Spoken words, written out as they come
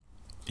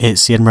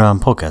It's the Edinburgh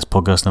Man podcast,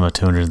 podcast number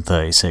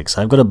 236.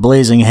 I've got a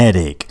blazing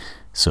headache,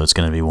 so it's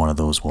going to be one of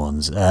those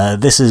ones.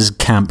 This is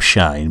Camp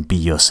Shine, Be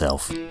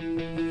Yourself. Be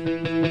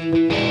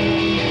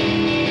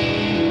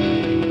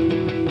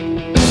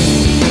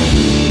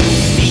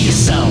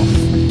yourself,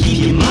 keep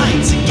your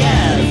mind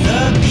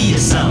together, be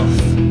yourself.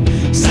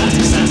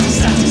 Static, static,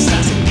 static,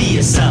 static, be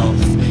yourself.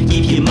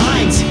 Keep your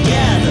mind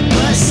together,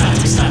 but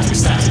static, static,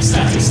 static,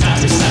 static,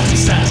 static, static,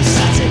 static,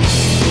 static.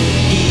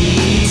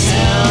 He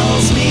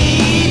tells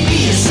me,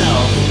 be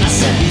yourself. I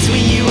said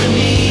between you and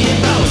me,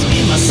 if I was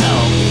being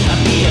myself,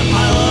 I'd be a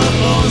pile of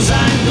bones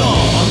and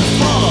gore on the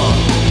floor.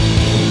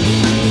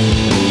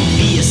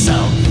 Be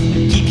yourself,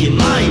 keep your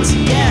mind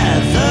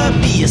together,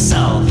 be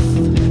yourself.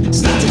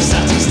 Static,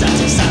 static,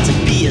 static, static,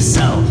 be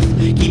yourself.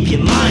 Keep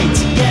your mind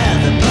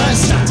together, but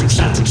static,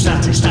 static,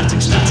 static,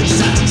 static, static,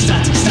 static,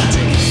 static,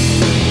 static.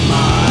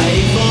 My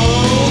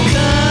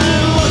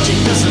Vulcan logic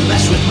doesn't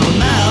mesh with my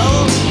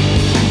meld.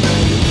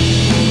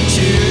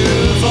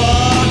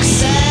 Tuvok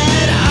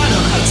said, I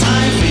don't have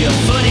time for your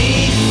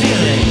funny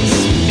feelings.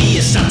 Be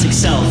your static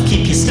self,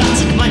 keep your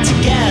static mind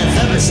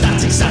together, but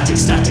static, static,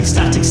 static,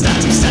 static,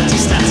 static, static,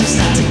 static,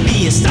 static. Be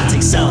your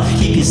static self,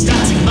 keep your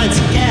static mind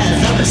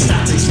together, but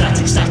static,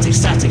 static, static,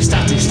 static,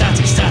 static,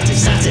 static, static,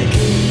 static.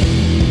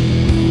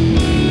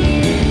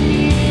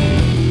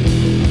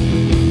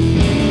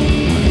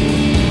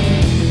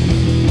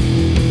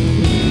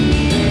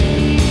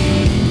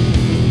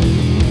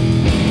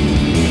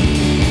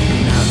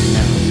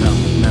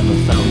 Never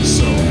felt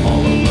so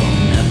all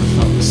alone. Never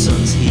felt the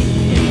sun's heat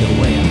in the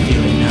way I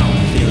feel it now.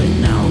 I feel it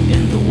now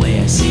in the way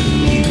I see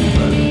you.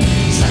 But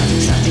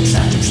static, static,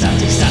 static,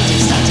 static, static,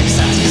 static,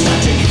 static,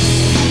 static.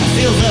 I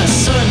feel the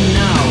sun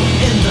now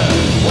in the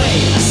way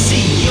I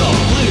see your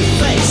blue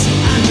face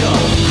and your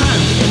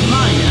hand in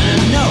mine. And I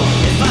know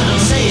if I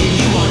don't say it,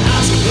 you won't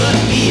ask. But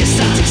be a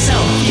static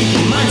self, keep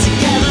your mind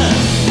together.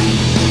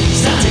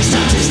 Static,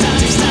 static,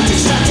 static, static,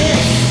 static.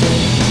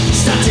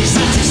 Static,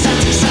 static,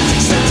 static, static,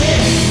 static.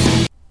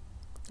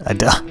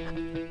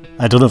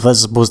 I don't know if that's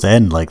supposed to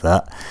end like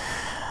that,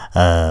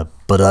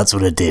 but that's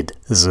what it did.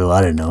 So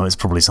I don't know, it's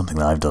probably something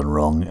that I've done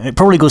wrong. It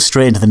probably goes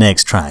straight into the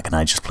next track, and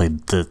I just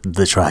played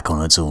the track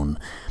on its own.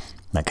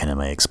 That kind of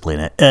may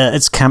explain it.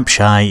 It's Camp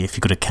Shy. If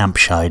you go to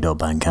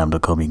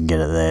campshy.bandcamp.com, you can get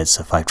it there. It's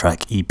a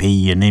 5-track EP.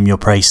 You name your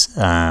price,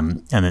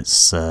 and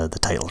it's the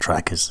title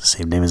track is the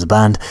same name as the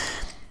band.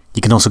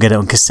 You can also get it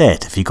on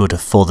cassette if you go to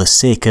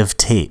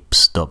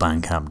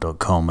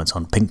forthesakeoftapes.bandcamp.com. It's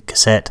on pink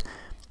cassette,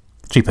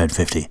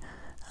 £3.50.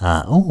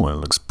 Oh, it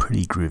looks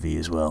pretty groovy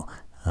as well.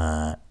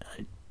 I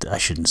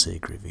shouldn't say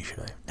groovy, should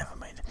I? Never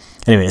mind.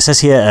 Anyway, it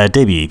says here, a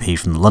debut EP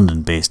from the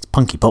London-based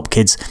punky pop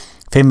kids,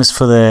 famous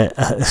for their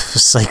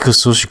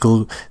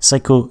psychosocial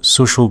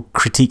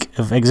critique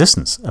of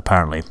existence,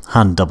 apparently.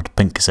 Hand-dubbed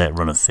pink cassette,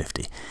 run of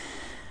 50.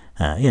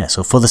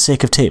 So for the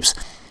sake of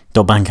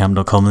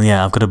tapes.bandcamp.com. And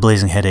yeah, I've got a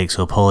blazing headache,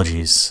 so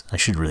apologies. I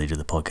should really do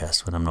the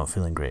podcast when I'm not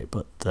feeling great,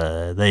 but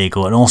there you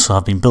go. And also,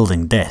 I've been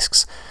building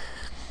desks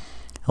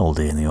all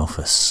day in the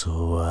office,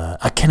 so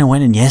I kind of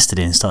went in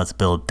yesterday and started to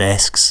build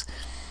desks,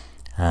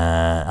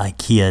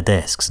 IKEA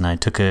desks, and I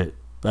took a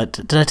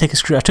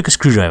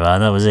screwdriver,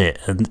 and that was it.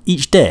 And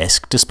each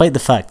desk, despite the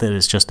fact that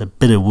it's just a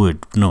bit of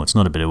wood, no, it's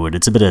not a bit of wood,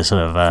 it's a bit of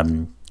sort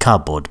of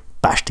cardboard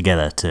bashed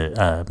together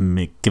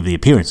to give the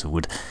appearance of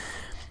wood,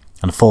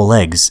 and 4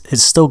 legs,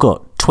 it's still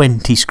got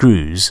 20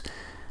 screws,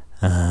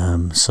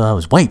 so I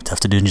was wiped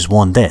after doing just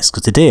one desk,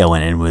 because today I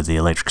went in with the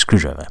electric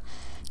screwdriver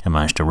and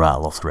managed to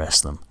rattle off the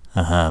rest of them.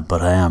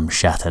 But I am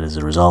shattered as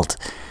a result,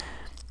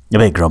 a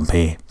bit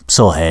grumpy,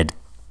 sore head,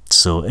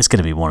 so it's going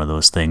to be one of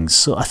those things.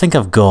 So I think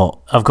I've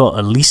got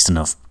at least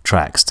enough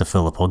tracks to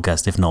fill the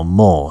podcast, if not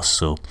more,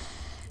 so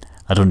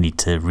I don't need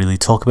to really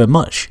talk about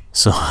much.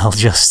 So I'll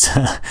just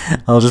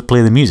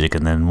play the music,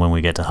 and then when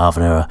we get to half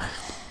an hour,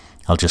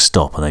 I'll just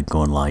stop and then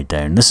go and lie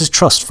down. This is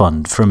Trust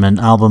Fund from an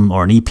album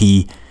or an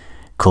EP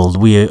called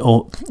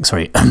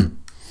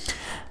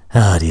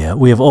Oh dear,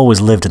 we have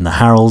always lived in the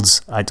Harolds.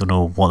 I don't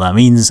know what that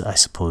means. I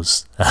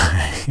suppose,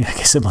 I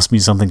guess it must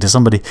mean something to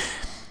somebody.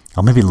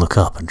 I'll maybe look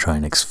up and try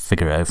and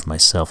figure it out for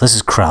myself. This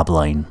is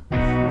Crabline.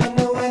 When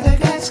the weather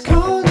gets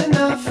cold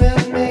enough,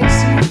 it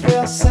makes you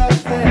feel so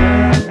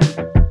thin.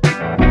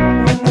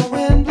 When the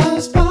wind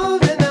blows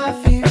bold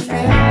enough, you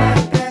feel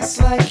like this,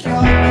 like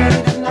you're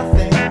made of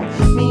nothing.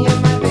 Me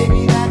and my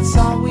baby, that's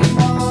all we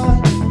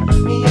want.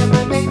 Me and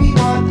my baby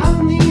want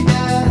only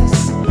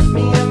this.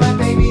 Me and my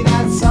baby,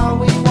 that's all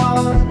we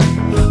want.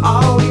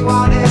 All we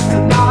want is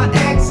to not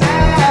exist.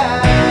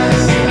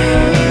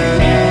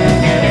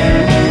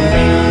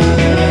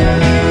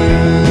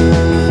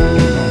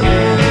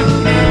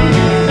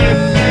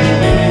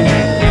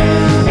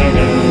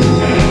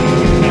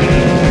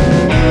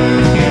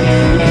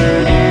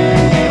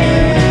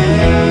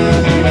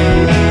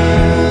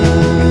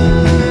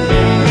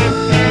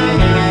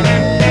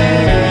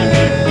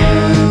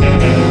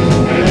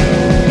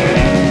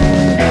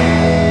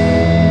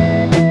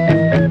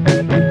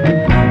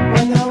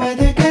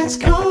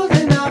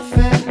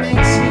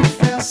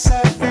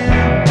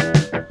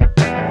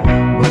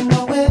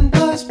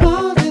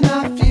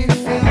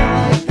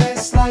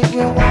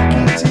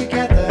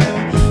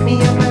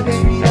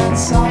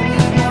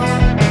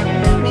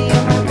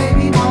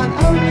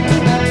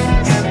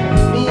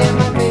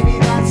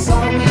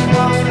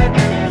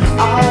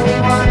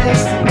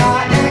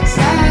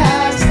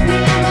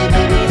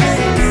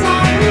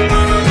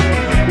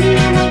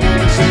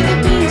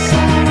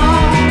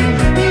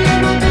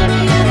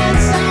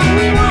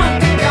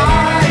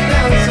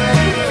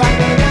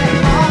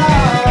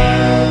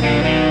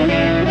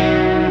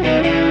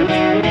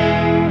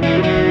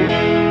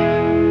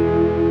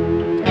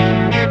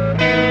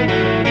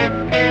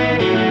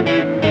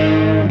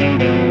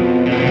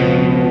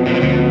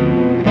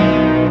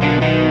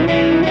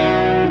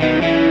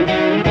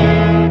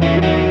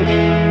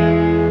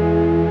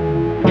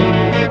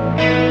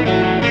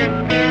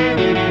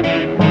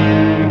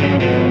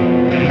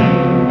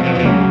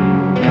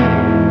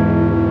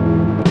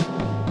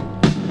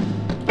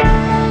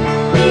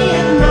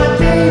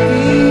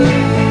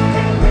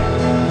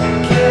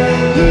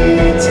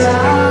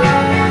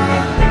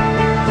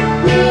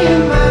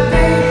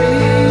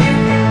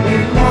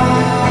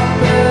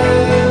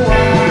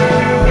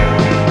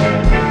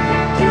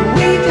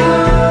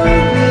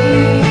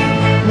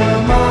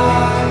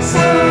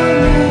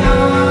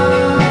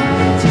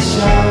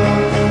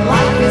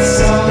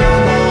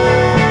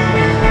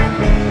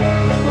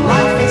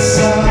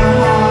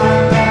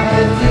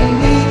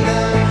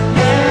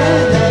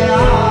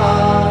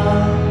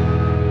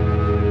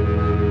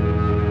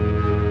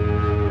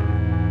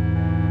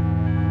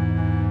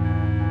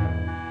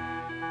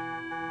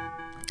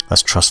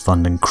 That's Trust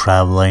Fund and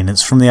Crabline.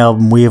 It's from the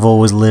album We Have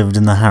Always Lived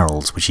in the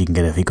Harolds, which you can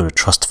get if you go to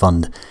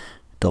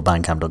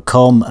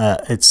trustfund.bandcamp.com.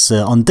 It's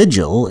on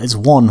digital, it's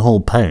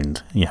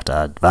 £1 You have to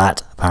add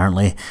VAT,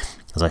 apparently,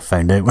 as I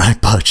found out when I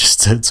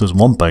purchased it, so it's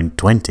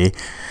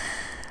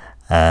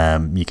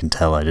 £1.20. You can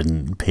tell I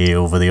didn't pay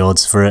over the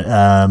odds for it.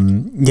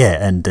 And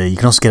you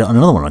can also get it on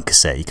another one on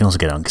cassette. You can also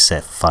get it on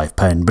cassette for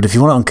 £5. But if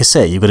you want it on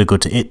cassette, you've got to go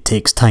to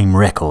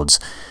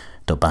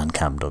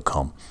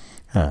ittakestimerecords.bandcamp.com.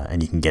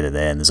 And you can get it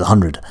there, and there's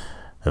 100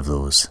 of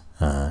those.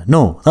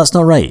 No, that's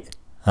not right.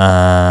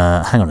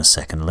 Hang on a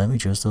second, let me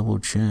just double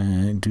check.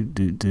 You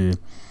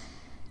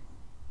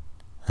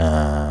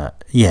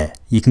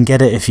can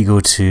get it if you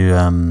go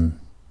to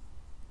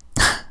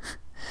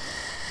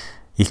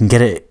you can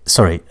get it,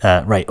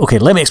 right, okay,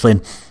 let me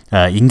explain.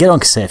 You can get it on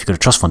cassette if you go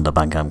to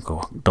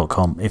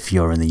trustfund.bandcamp.com. If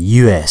you're in the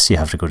US, you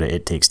have to go to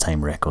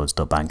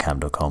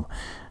ittakestimerecords.bandcamp.com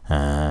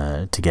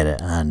to get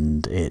it,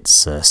 and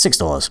it's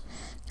 $6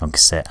 on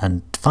cassette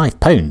and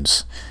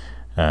 £5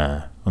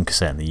 on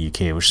cassette in the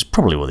UK, which is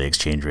probably what the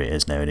exchange rate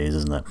is nowadays,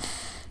 isn't it?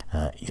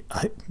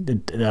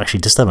 Actually,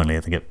 disturbingly, I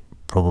think it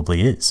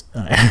probably is,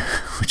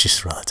 which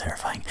is rather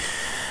terrifying.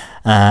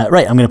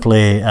 Right, I'm going to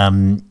play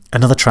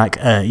another track.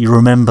 You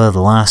remember the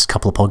last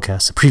couple of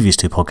podcasts, the previous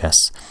two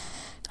podcasts,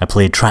 I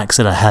played tracks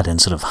that I had in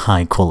sort of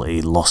high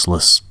quality,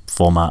 lossless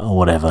format or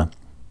whatever.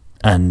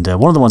 And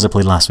one of the ones I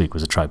played last week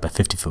was a track by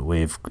 50 Foot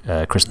Wave,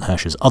 Kristen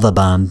Hirsch's other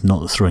band, not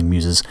the Throwing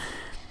Muses.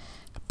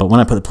 But when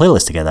I put the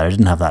playlist together, I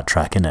didn't have that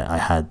track in it. I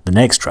had the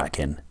next track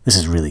in. This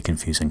is really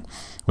confusing,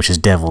 which is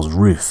Devil's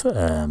Roof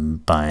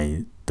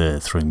by the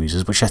Throwing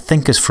Muses, which I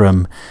think is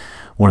from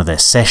one of their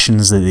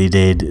sessions that they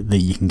did that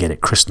you can get at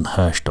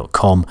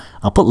kristenhirsch.com.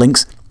 I'll put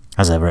links,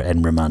 as ever, at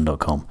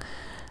edinburghman.com.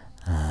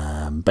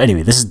 But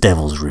anyway, this is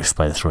Devil's Roof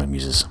by the Throwing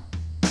Muses.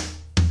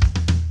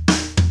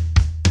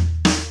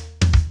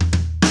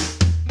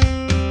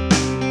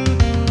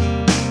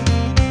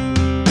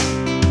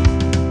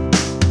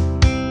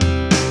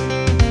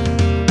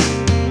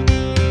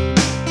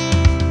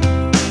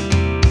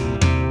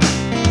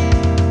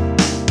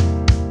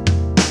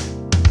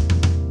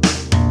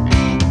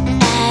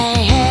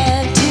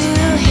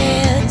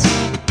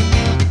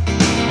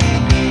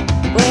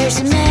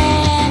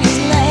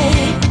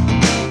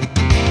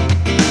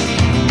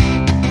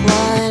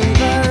 One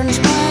burns,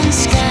 one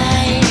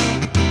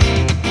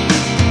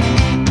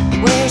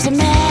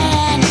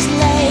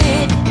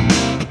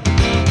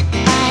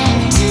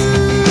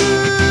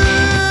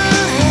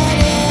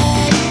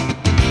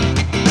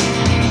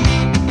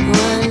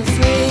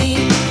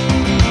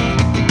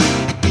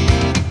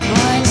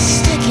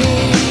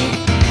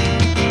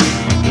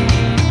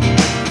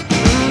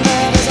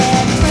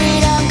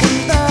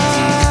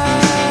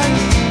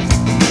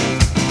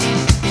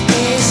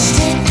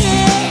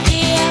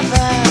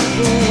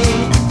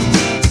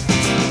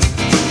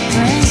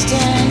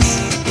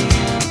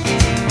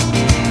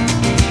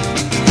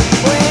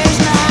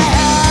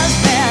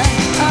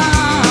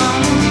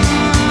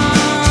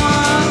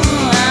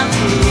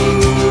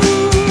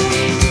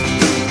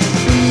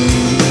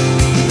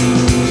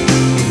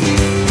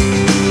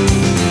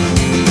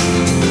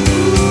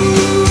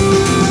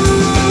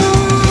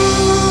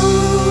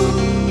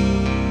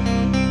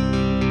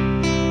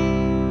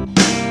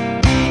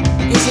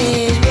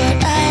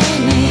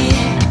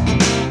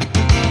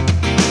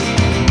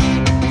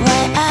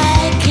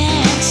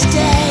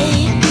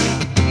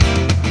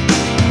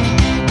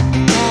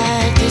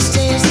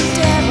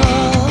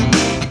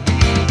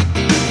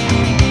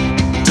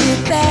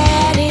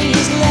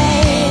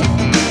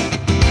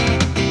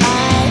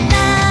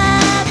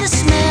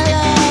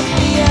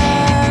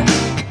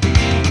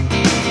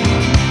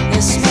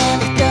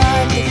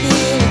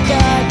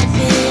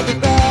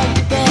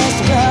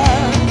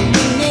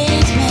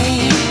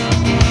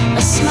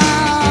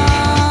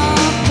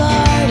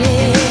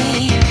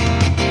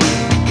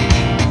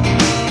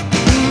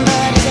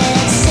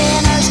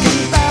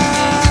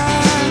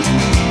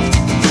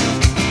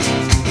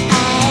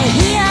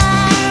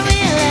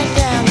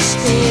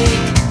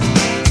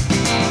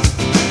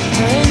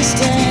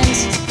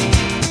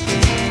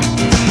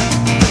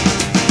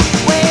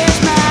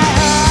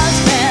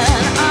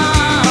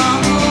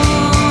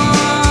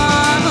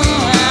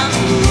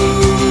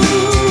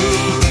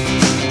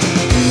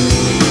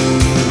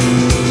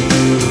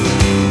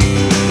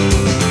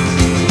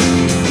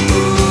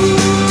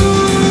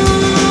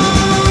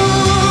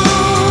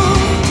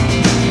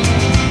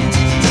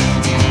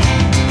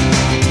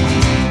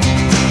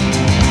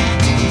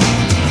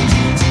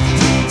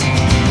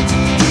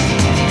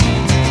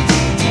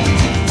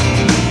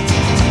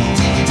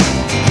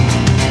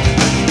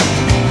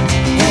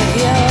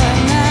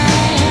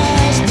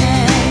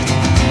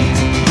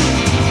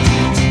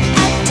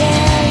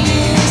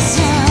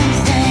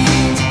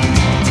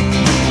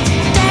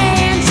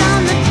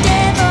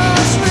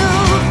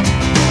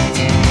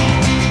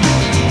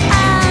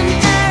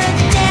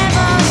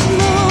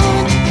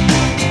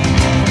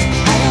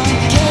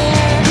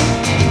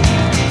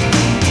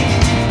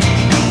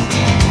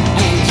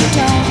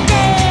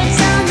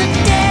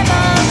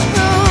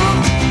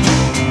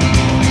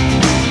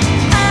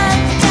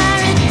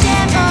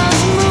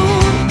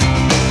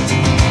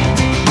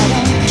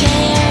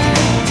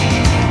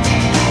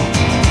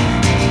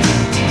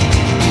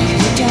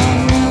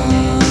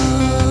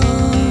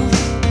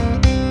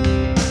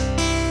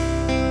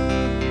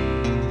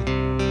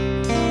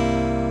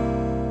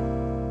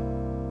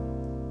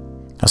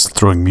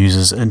Throwing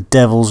Muses and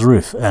Devil's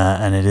Roof,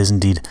 and it is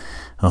indeed.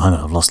 Oh, hang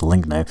on, I've lost the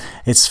link now.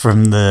 It's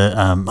from the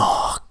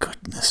oh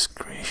goodness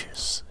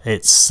gracious!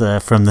 It's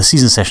from the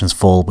Season Sessions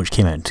Fall, which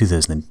came out in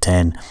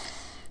 2010,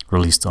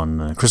 released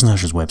on Chris and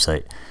Hirsch's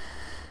website,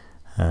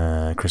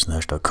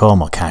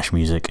 chrisandhirsch.com or Cash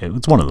Music.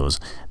 It's one of those.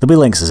 There'll be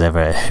links as ever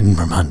at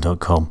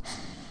edinburghman.com.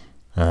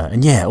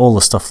 And yeah, all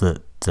the stuff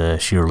that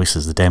she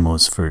releases, the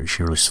demos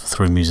she released for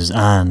Throwing Muses,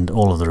 and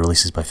all of the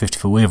releases by 50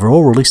 Foot Wave are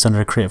all released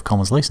under a Creative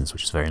Commons license,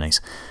 which is very nice.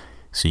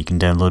 So you can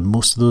download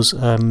most of those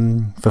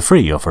for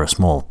free or for a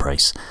small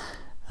price.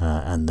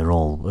 And they're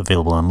all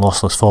available in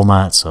lossless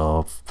formats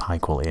or high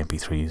quality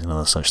MP3s and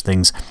other such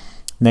things.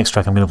 Next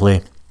track I'm going to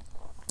play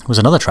was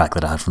another track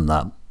that I had from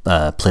that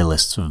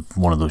playlist of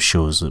one of those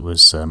shows that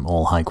was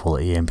all high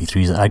quality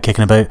MP3s that I had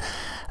kicking about.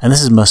 And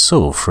this is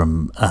Masso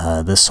from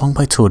the Song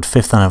by Toad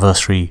 5th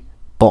Anniversary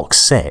box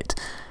set.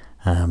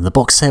 The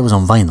box set was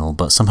on vinyl,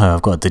 but somehow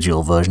I've got a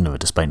digital version of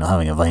it despite not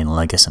having a vinyl.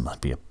 I guess it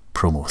must be a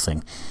promo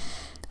thing.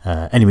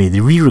 Anyway,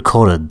 they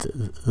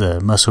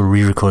Masso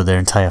re-recorded their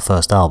entire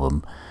first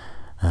album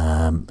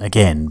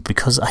again,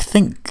 because I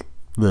think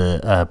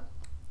the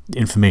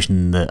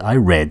information that I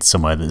read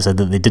somewhere that said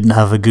that they didn't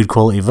have a good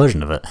quality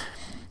version of it,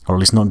 or at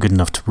least not good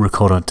enough to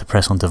record to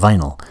press onto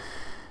vinyl.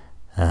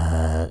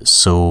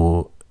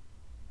 So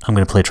I'm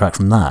going to play a track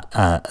from that,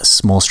 A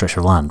Small Stretch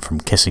of Land from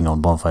Kissing on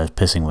Bonfires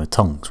Pissing with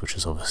Tongues, which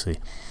is obviously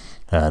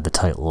the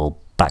title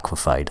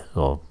backward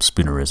or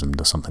spoonerismed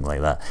or something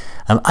like that.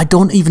 I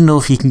don't even know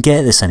if you can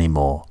get this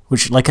anymore,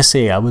 which, like I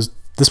say,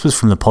 this was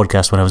from the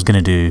podcast when I was going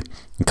to do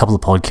a couple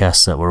of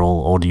podcasts that were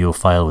all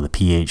audiophile with a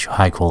PH,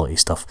 high quality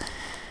stuff.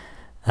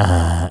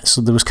 So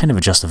there was kind of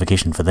a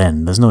justification for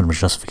then. There's no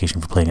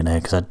justification for playing it now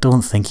because I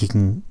don't think you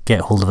can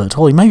get hold of it at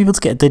all. You might be able to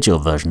get a digital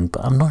version,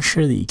 but I'm not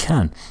sure that you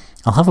can.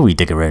 I'll have a wee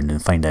dig around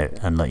and find out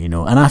and let you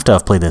know. And after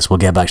I've played this, we'll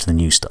get back to the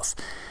new stuff.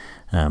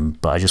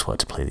 But I just wanted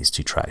to play these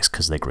two tracks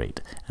because they're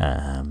great.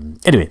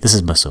 Anyway, this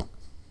is Masso.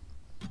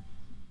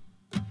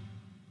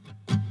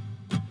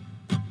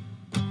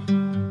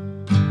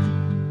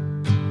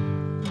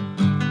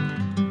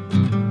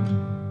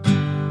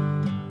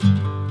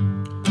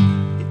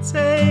 It's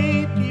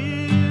a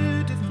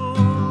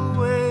beautiful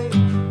way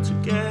to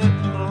get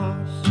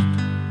lost.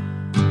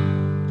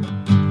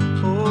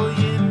 All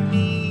you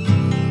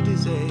need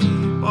is a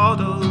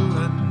bottle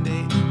and a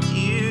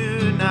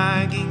few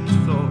nagging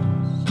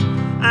thoughts,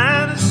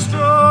 and a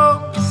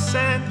strong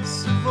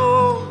sense of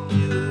all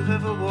you've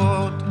ever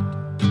wanted,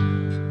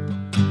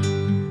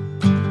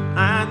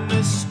 and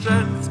the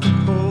strength to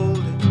hold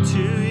it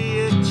to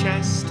your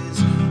chest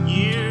as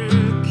you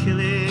kill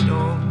it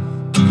off.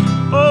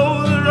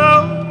 Oh, the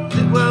road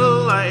that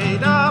will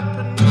light up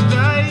and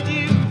guide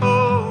you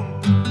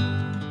home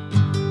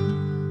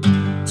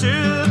to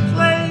the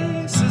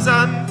places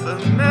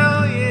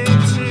unfamiliar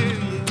to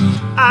you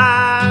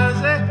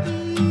as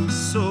a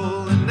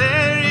soul, and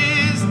there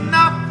is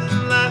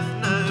nothing left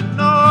now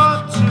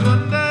not to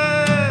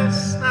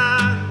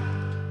understand,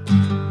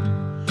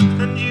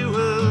 and you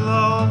were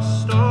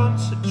lost on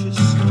such a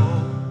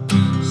small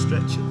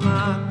stretch of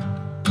land.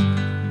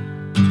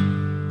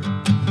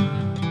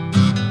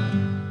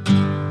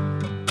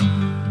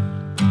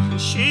 And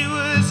she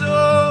was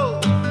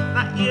all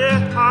that your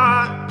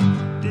heart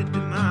did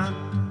demand,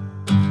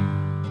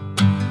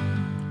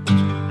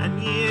 and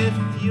you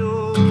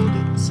fueled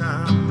its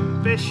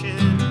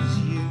ambitions,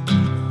 you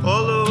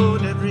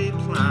followed every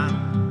plan,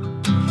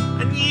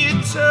 and you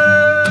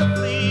took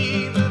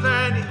leave of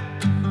any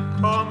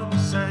common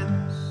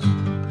sense,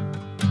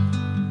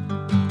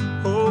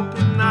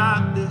 hoping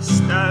that this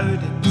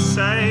doubt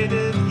inside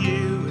of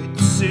you would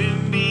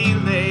soon be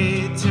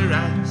laid to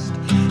rest.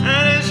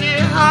 And as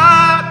your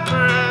heart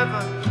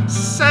forever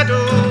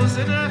settles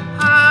in her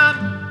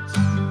hands,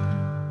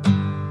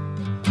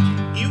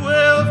 you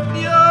will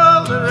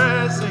feel the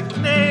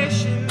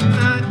resignation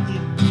that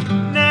you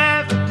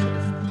never could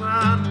have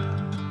planned.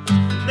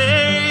 And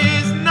there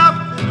is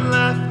nothing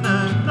left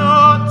now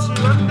not to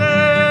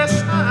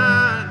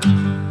understand,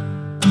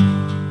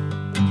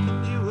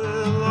 and you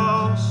were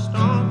lost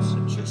on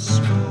such a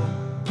small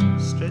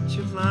stretch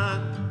of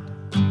land.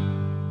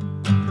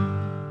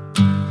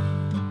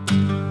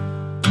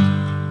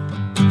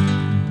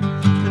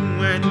 And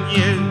when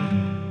you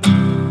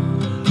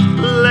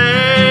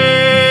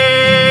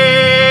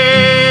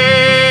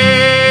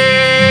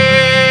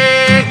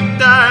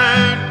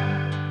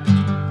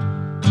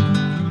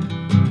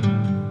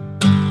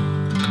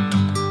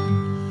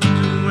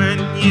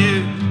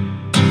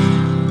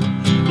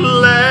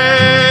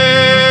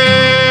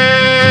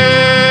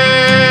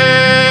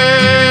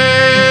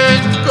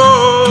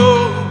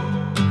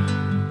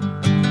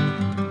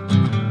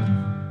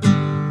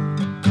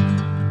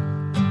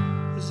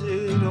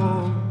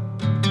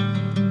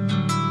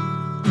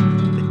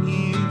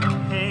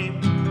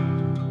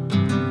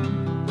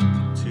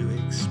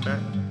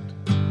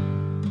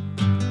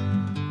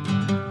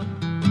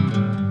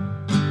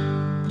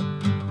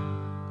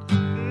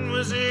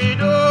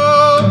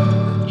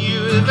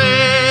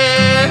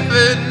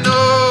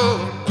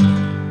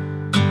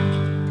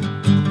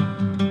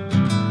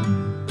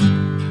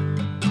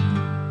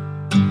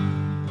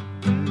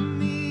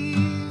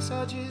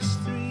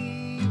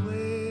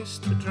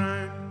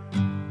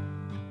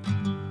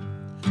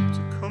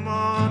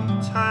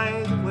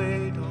tie the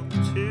weight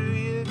onto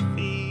your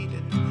feet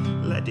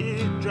and let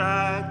it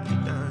drag you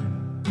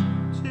down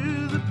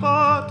to the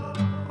bottom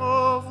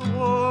of the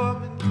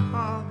warm and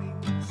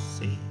calming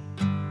sea.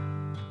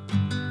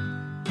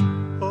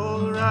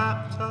 All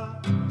wrapped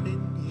up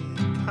in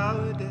your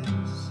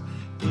cowardice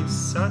is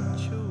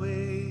such a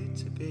way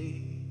to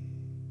be.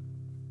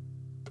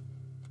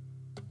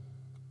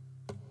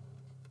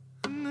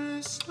 And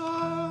the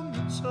storm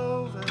that's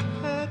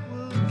overhead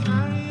will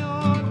carry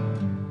on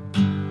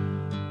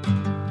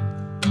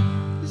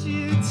as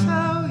you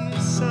tell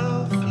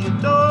yourself you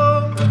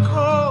don't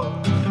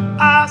recall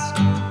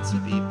asking to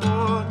be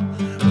born.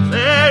 But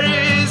there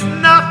is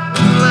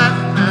nothing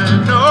left I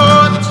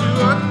know to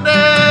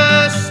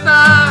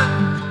understand.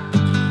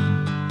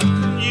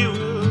 And you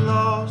were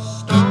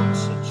lost on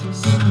such a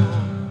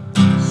small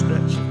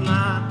stretch of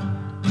land.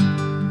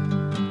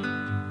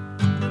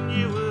 And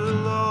you were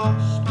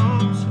lost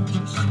on such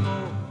a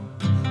small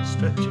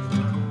stretch of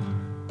land.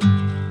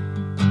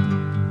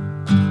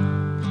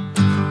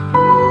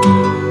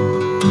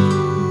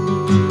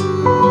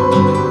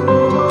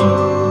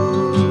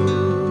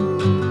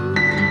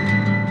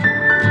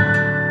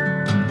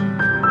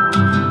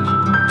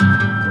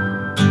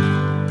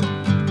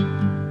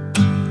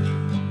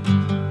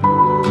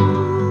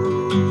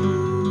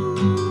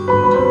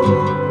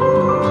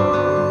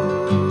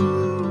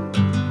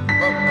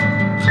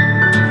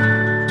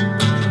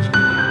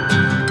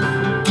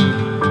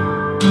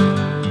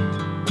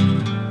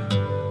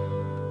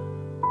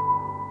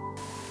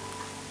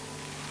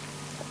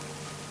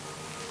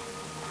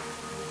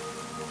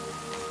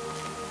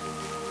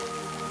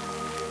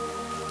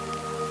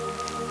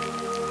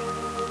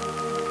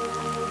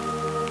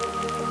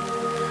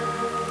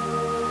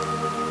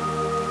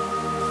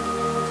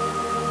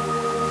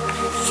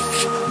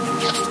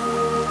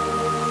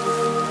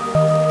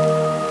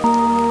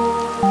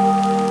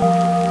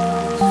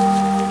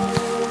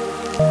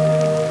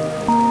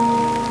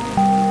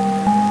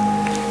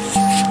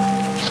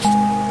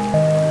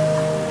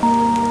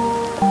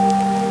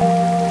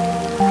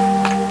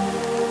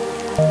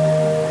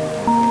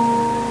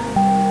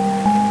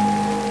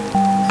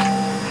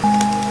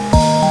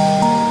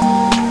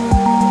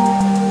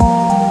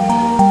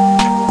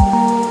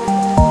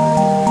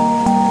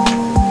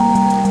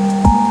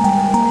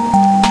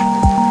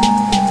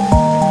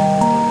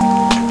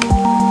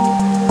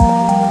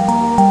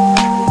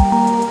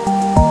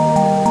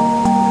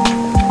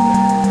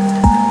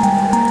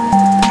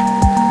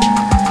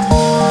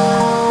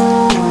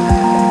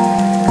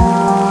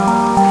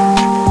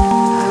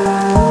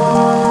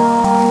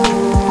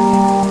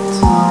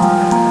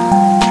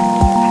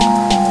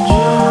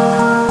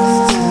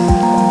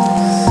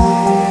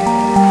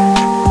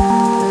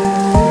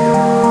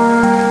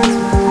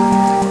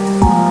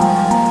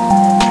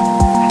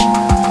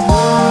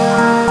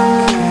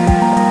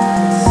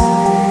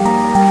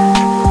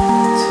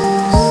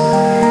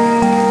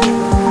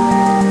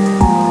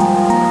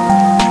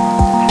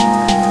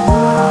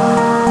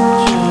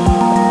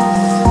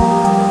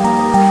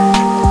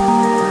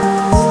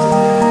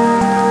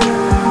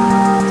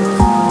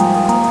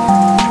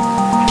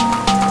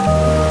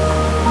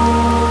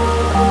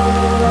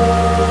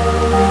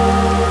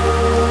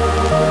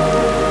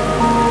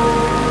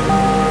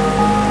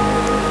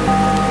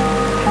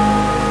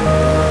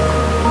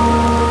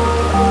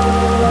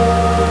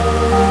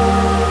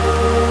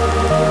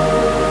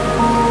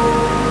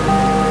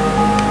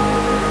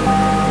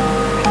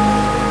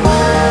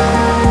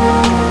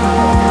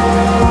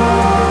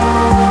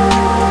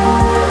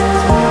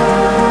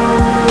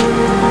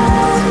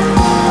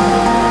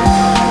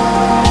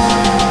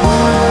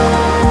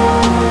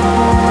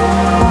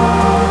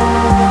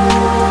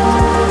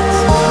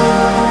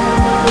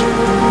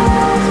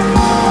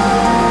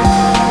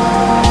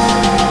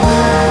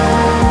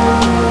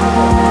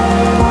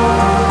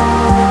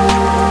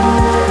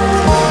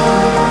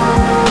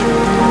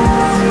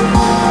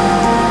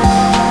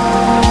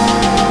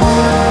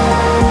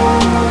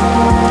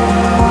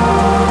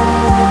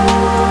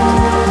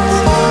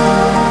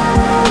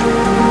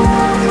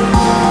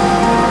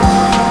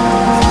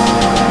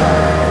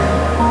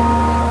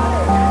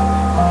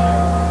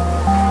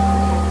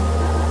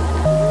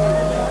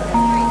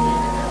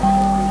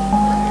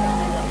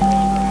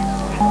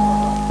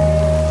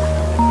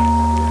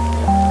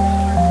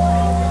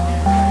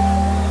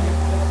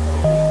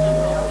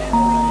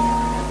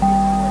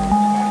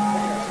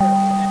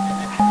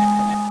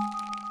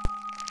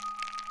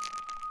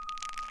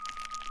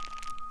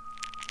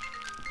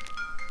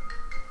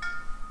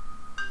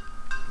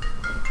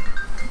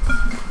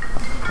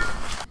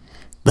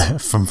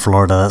 From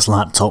Florida, that's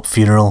Laptop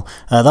Funeral.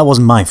 That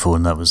wasn't my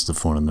phone, that was the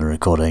phone in the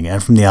recording.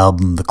 And from the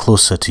album The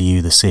Closer to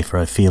You, The Safer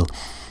I Feel,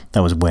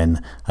 that was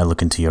When I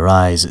Look Into Your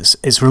Eyes.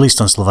 It's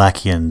released on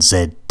Slovakian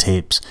Z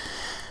Tapes,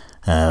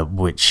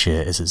 which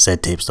is at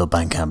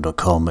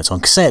ztapes.bandcamp.com. It's on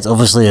cassette,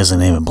 obviously, as the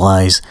name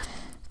implies.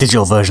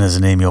 Digital version is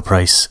a Name Your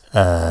Price,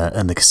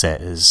 and the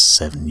cassette is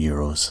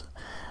 €7.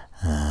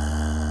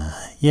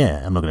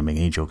 Yeah, I'm not going to make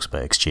any jokes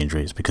about exchange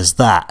rates, because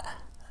that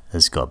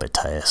has got a bit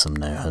tiresome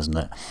now, hasn't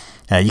it?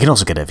 You can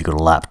also get it if you go to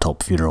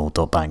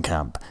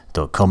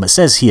laptopfuneral.bandcamp.com. It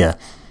says here,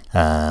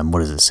 what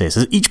does it say? It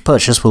says, each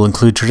purchase will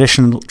include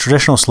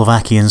traditional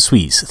Slovakian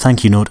sweets,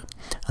 thank you note,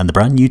 and the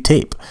brand new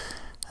tape.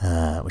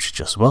 Which is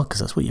just as well, because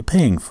that's what you're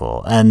paying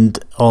for. And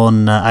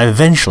I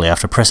eventually,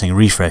 after pressing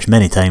refresh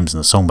many times on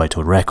the Song by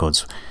Toad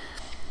Records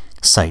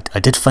site, I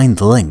did find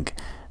the link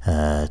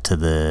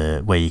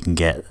to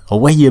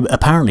where you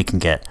apparently can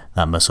get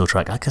that Musso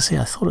track. Like I say,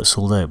 I thought it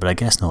sold out, but I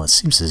guess not. It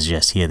seems to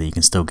suggest here that you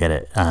can still get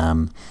it.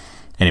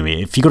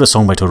 Anyway, if you go to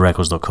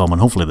songbytoadrecords.com, and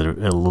hopefully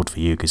it'll load for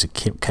you, because it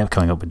kept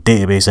coming up with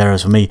database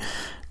errors for me,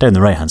 down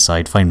the right hand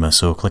side, find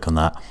Musso, click on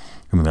that,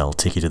 and it'll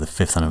take you to the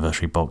 5th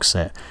anniversary box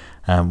set.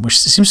 Which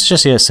seems to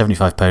suggest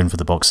 £75 for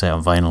the box set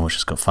on vinyl, which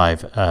has got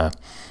 5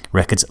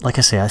 records. Like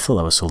I say, I thought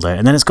that was sold out.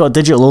 And then it's got a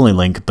digital only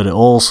link, but it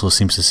also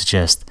seems to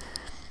suggest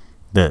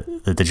that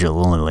the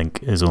digital only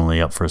link is only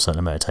up for a certain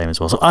amount of time as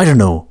well. So I don't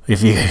know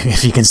if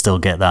you can still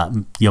get that.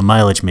 Your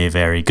mileage may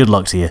vary. Good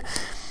luck to you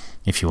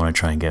if you want to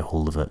try and get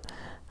hold of it.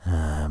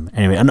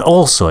 Anyway, and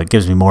also it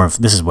gives me more.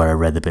 This is where I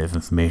read the bit of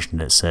information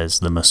that says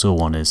the Musso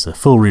one is a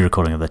full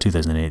re-recording of their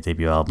 2008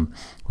 debut album.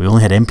 We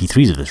only had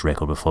MP3s of this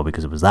record before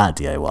because it was that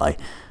DIY.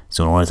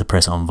 So in order to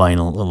press it on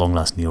vinyl, at long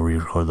last, Neil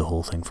re-recorded the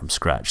whole thing from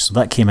scratch. So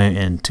that came out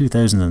in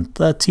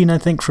 2013, I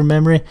think, from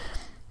memory.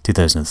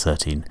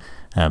 2013.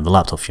 The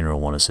Laptop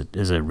Funeral one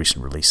is a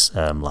recent release,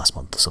 last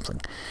month or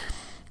something,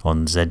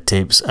 on Z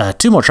Tapes.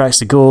 2 more tracks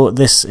to go.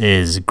 This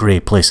is Grey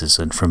Places,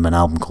 and from an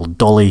album called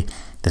Dolly,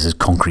 this is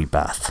Concrete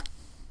Bath.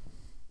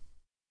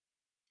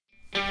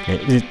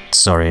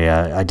 Sorry,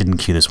 I didn't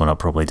cue this one up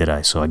properly, did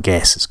I? So I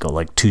guess it's got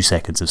like 2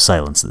 seconds of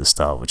silence at the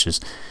start, which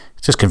is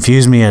just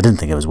confused me. I didn't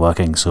think it was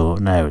working, so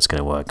now it's going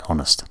to work.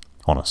 Honest.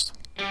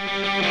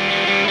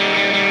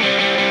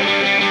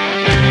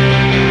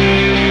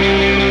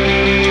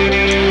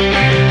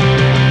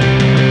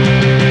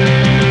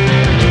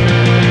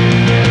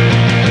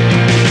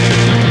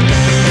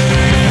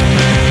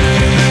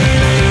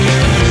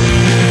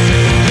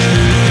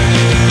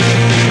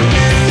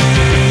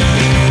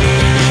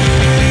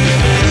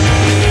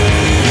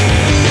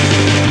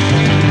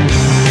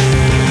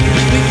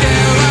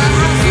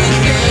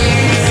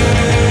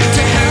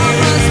 To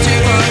help us to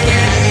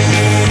forget.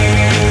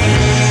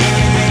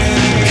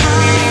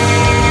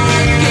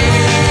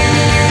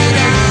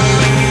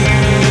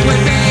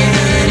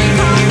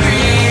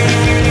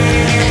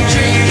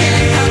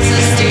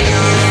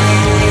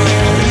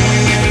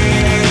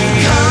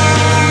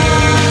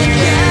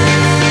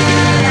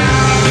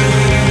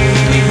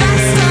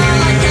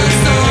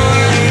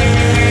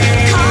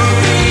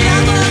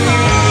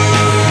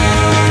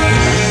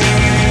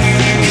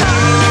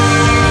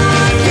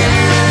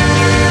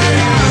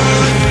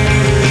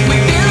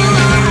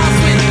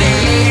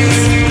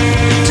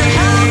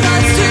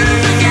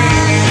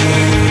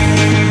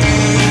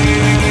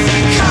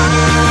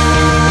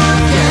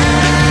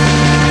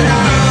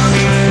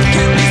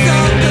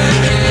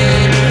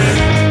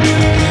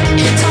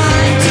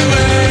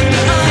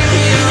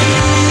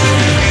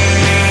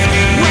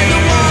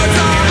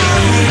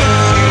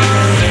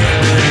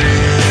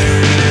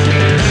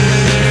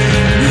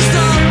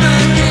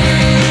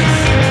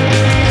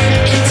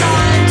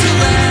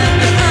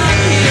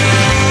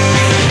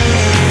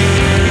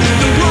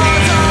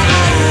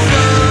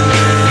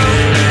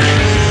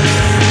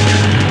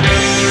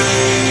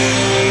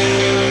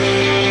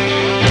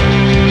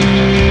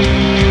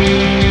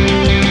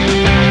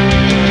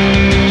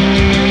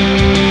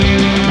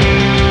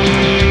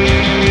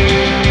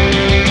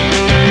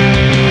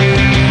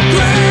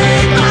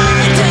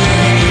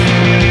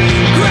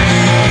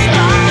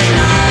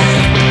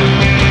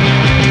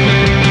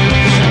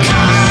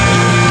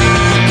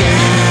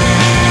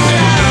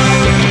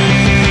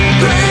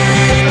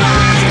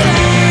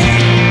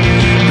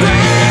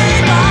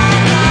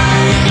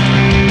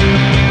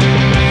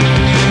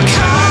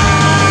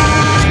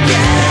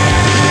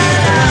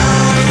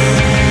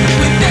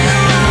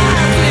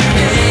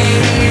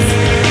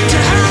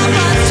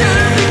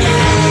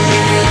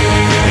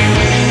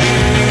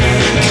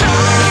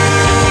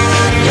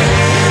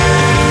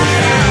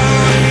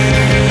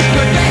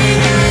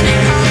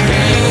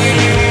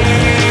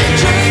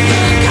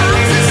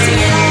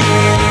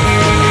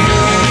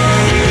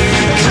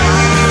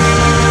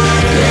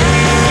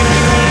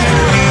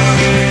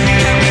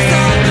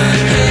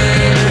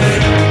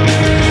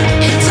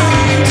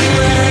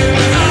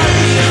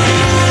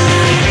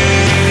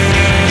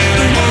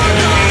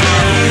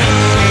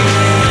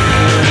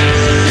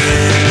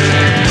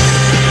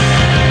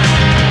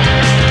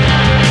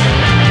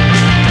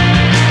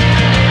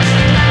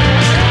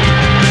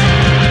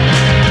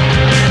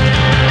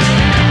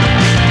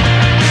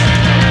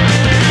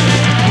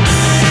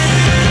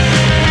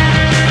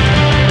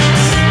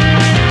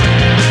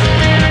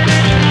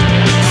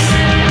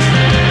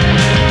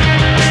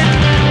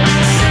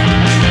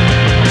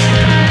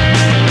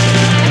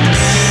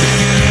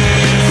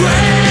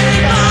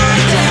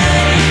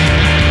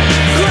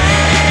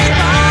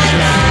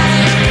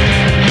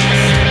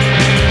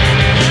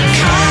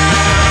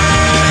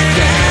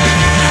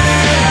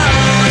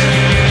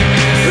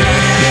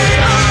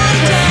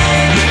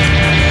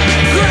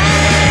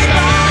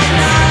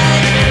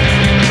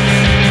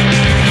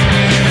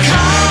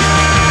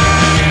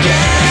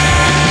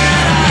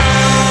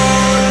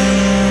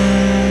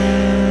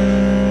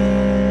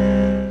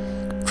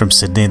 from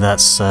Sydney.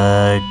 That's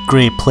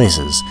Grey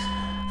Places,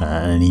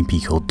 an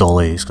EP called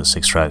Dolly. It's got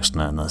 6 tracks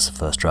on it, and that's the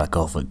first track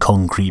off it.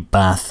 Concrete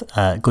Bath.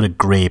 Go to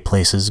Grey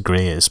Places.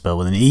 Grey is spelled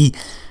with an E.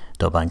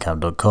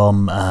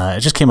 .bandcamp.com. It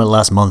just came out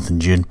last month in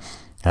June.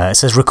 It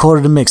says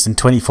recorded and mixed in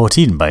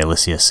 2014 by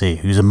Alicia C,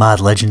 who's a mad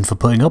legend for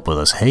putting up with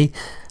us. Hey,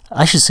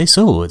 I should say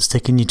so. It's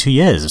taken you 2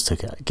 years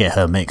to get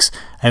her mix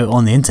out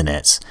on the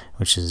internet,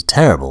 which is a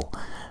terrible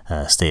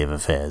state of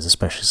affairs,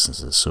 especially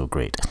since it's so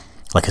great.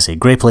 Like I say,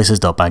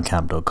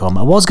 greyplaces.bandcamp.com.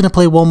 I was going to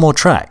play one more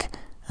track,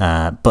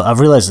 but I've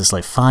realised it's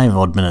like 5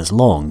 odd minutes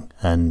long,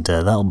 and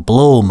that'll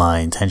blow my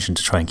intention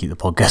to try and keep the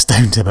podcast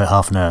down to about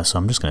half an hour, so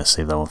I'm just going to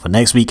save that one for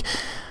next week.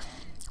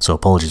 So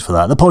apologies for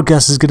that. The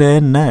podcast is going to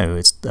end now.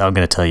 I'm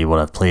going to tell you what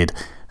I've played,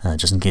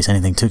 just in case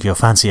anything took your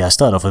fancy. I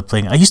started off with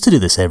playing... I used to do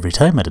this every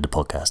time I did a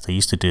podcast. I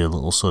used to do a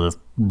little sort of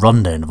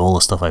rundown of all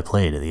the stuff I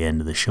played at the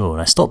end of the show,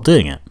 and I stopped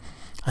doing it.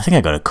 I think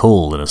I got a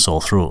cold and a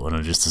sore throat, and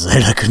I just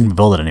decided I couldn't be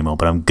bothered anymore,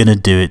 but I'm going to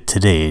do it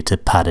today to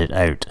pad it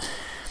out.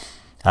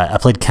 I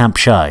played Camp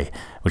Shy,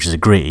 which is a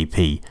great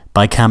EP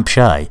by Camp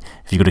Shy.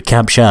 If you go to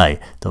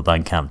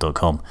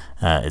campshy.bandcamp.com,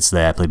 it's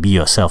there. I played Be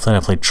Yourself. Then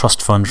I played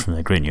Trust Fund from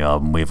their great new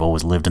album We've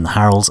Always Lived in the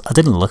Harolds. I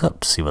didn't look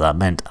up to see what that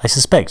meant. I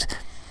suspect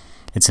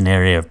it's an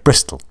area of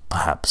Bristol,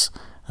 perhaps,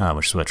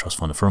 which is where Trust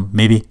Fund are from.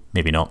 Maybe,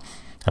 maybe not.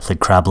 I played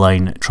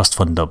Crabline,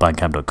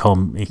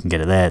 trustfund.bandcamp.com. You can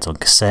get it there. It's on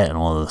cassette and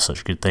all of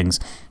such good things.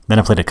 Then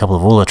I played a couple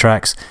of Ola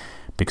tracks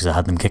because I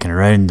had them kicking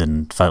around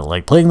and felt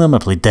like playing them. I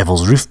played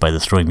Devil's Roof by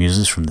the Throwing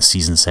Muses from the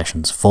Season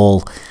Sessions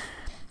Fall.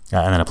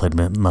 And then I played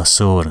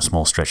Marceau and A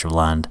Small Stretch of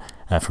Land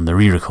from the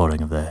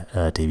re-recording of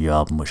their debut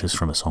album, which is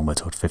from a Song by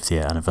Toad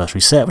 50th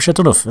anniversary set, which I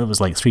don't know if it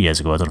was like 3 years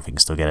ago. I don't know if you can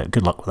still get it.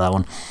 Good luck with that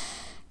one.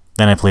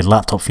 Then I played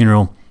Laptop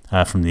Funeral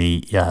from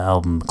the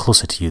album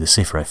Closer to You, The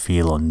Safer I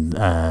Feel on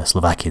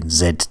Slovakian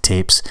Z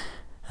tapes,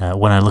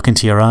 When I Look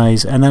Into Your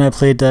Eyes. And then I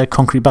played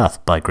Concrete Bath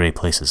by Grey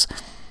Places,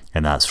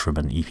 and that's from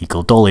an EP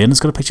called Dolly, and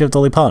it's got a picture of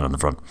Dolly Parton on the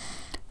front,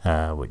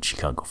 which you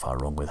can't go far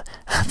wrong with.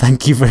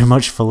 Thank you very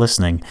much for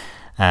listening.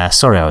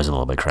 Sorry I was a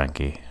little bit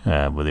cranky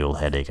with the old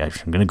headache. I'm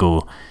going to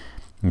go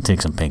and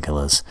take some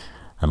painkillers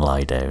and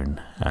lie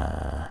down.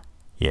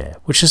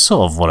 Which is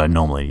sort of what I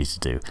normally need to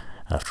do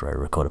after I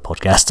record a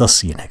podcast. I'll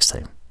see you next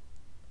time.